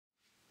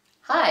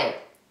Hi,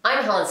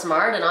 I'm Helen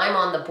Simard and I'm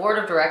on the board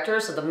of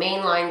directors of the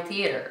Mainline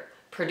Theatre,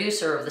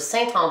 producer of the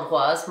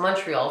Saint-Ambroise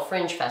Montreal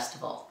Fringe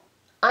Festival.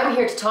 I'm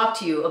here to talk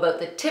to you about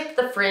the Tip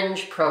the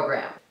Fringe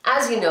program.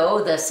 As you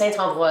know, the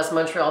Saint-Ambroise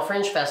Montreal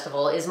Fringe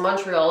Festival is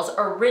Montreal's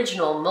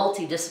original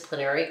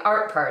multidisciplinary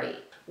art party.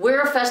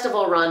 We're a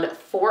festival run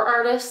for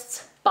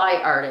artists, by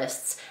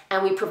artists,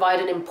 and we provide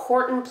an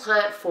important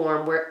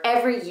platform where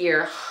every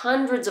year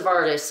hundreds of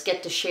artists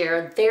get to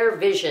share their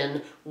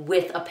vision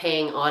with a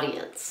paying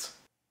audience.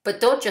 But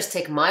don't just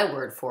take my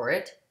word for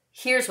it.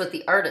 Here's what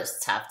the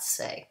artists have to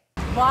say.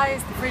 Why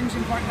is the Fringe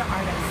important to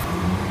artists?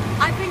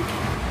 I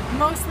think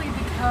mostly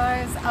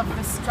because of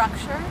the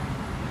structure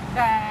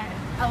that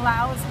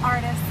allows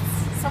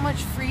artists so much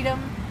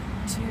freedom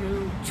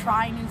to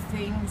try new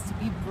things, to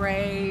be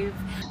brave.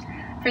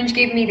 Fringe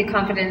gave me the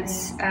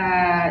confidence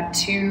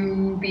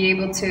to be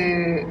able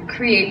to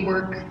create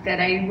work that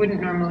I wouldn't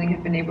normally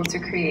have been able to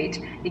create.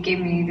 It gave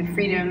me the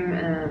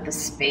freedom, the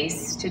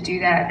space to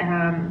do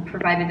that,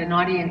 provided an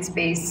audience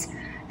base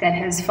that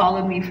has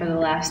followed me for the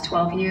last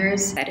 12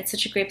 years. It's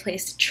such a great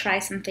place to try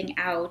something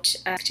out,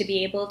 to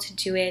be able to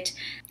do it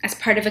as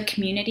part of a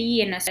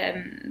community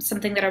and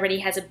something that already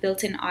has a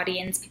built-in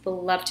audience.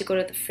 People love to go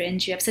to the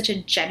Fringe. You have such a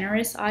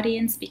generous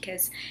audience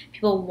because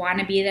people want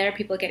to be there.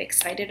 People get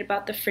excited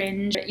about the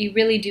Fringe. You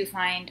really do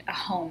find a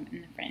home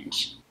in the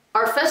Fringe.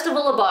 Our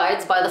festival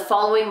abides by the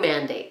following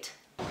mandate.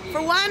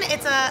 For one,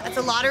 it's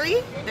a lottery.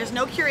 There's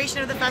no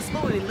curation of the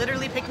festival. We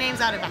literally pick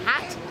names out of a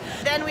hat.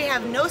 Then we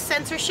have no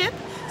censorship.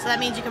 So that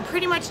means you can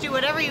pretty much do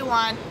whatever you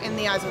want in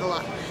the eyes of the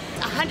law.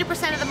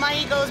 100% of the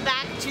money goes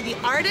back to the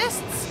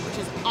artists, which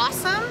is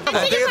awesome.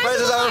 Ticket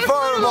prices are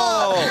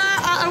affordable!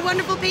 Our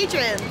wonderful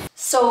patrons.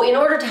 So in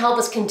order to help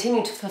us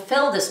continue to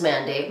fulfill this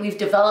mandate, we've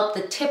developed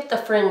the Tip the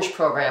Fringe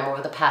program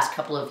over the past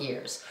couple of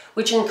years,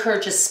 which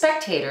encourages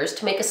spectators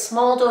to make a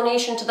small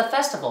donation to the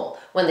festival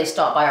when they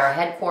stop by our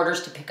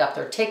headquarters to pick up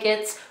their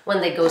tickets, when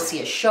they go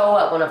see a show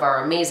at one of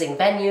our amazing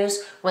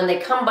venues, when they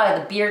come by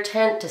the beer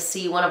tent to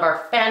see one of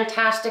our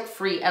fantastic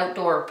free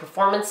outdoor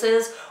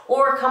performances,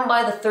 or come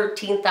by the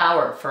 13th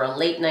hour for a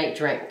late night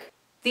drink.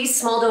 These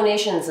small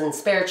donations and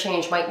spare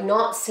change might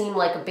not seem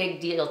like a big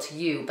deal to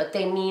you, but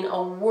they mean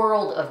a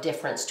world of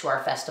difference to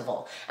our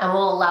festival and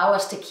will allow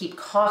us to keep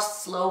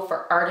costs low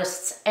for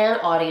artists and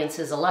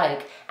audiences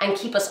alike and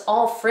keep us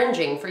all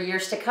fringing for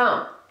years to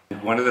come.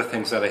 One of the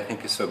things that I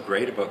think is so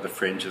great about the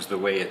Fringe is the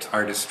way it's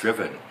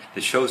artist-driven. The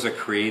shows are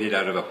created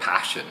out of a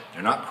passion.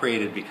 They're not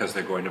created because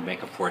they're going to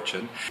make a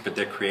fortune, but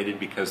they're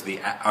created because the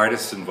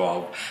artists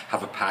involved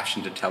have a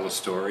passion to tell a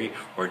story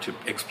or to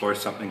explore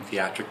something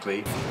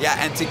theatrically. Yeah,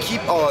 and to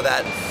keep all of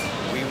that,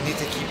 we need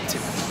to keep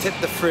Tip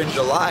the Fringe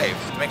alive.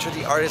 To make sure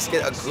the artists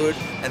get a good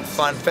and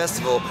fun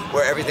festival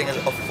where everything is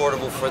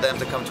affordable for them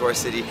to come to our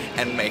city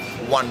and make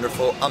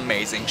wonderful,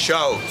 amazing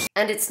shows.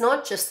 And it's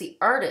not just the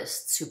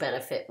artists who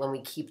benefit when we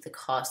keep the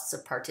costs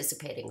of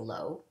participating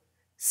low.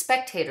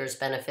 Spectators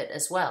benefit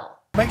as well.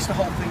 It makes the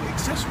whole thing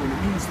accessible.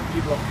 It means that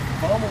people are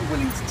far more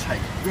willing to take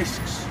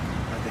risks,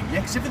 I think. Yeah,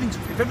 because if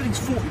everything's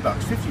 40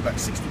 bucks, 50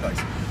 bucks, 60 bucks,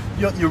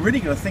 you're really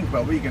going to think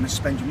about what you're going to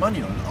spend your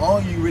money on.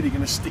 Are you really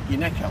going to stick your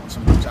neck out on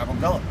something that's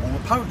avant-garde, or a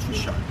poetry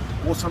show,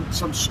 or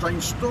some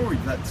strange story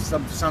that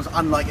sounds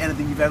unlike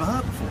anything you've ever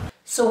heard before?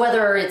 So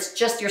whether it's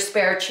just your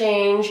spare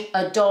change,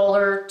 $1,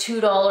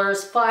 $2,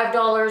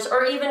 $5,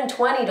 or even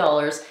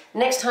 $20,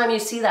 next time you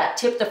see that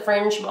Tip the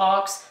Fringe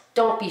box,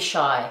 don't be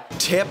shy.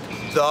 Tip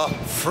the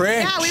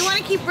Fringe! Yeah, we want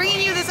to keep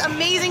bringing you this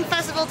amazing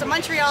festival to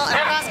Montreal and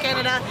across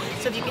Canada.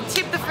 So if you can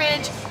tip the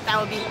Fringe, that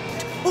would be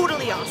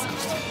totally awesome.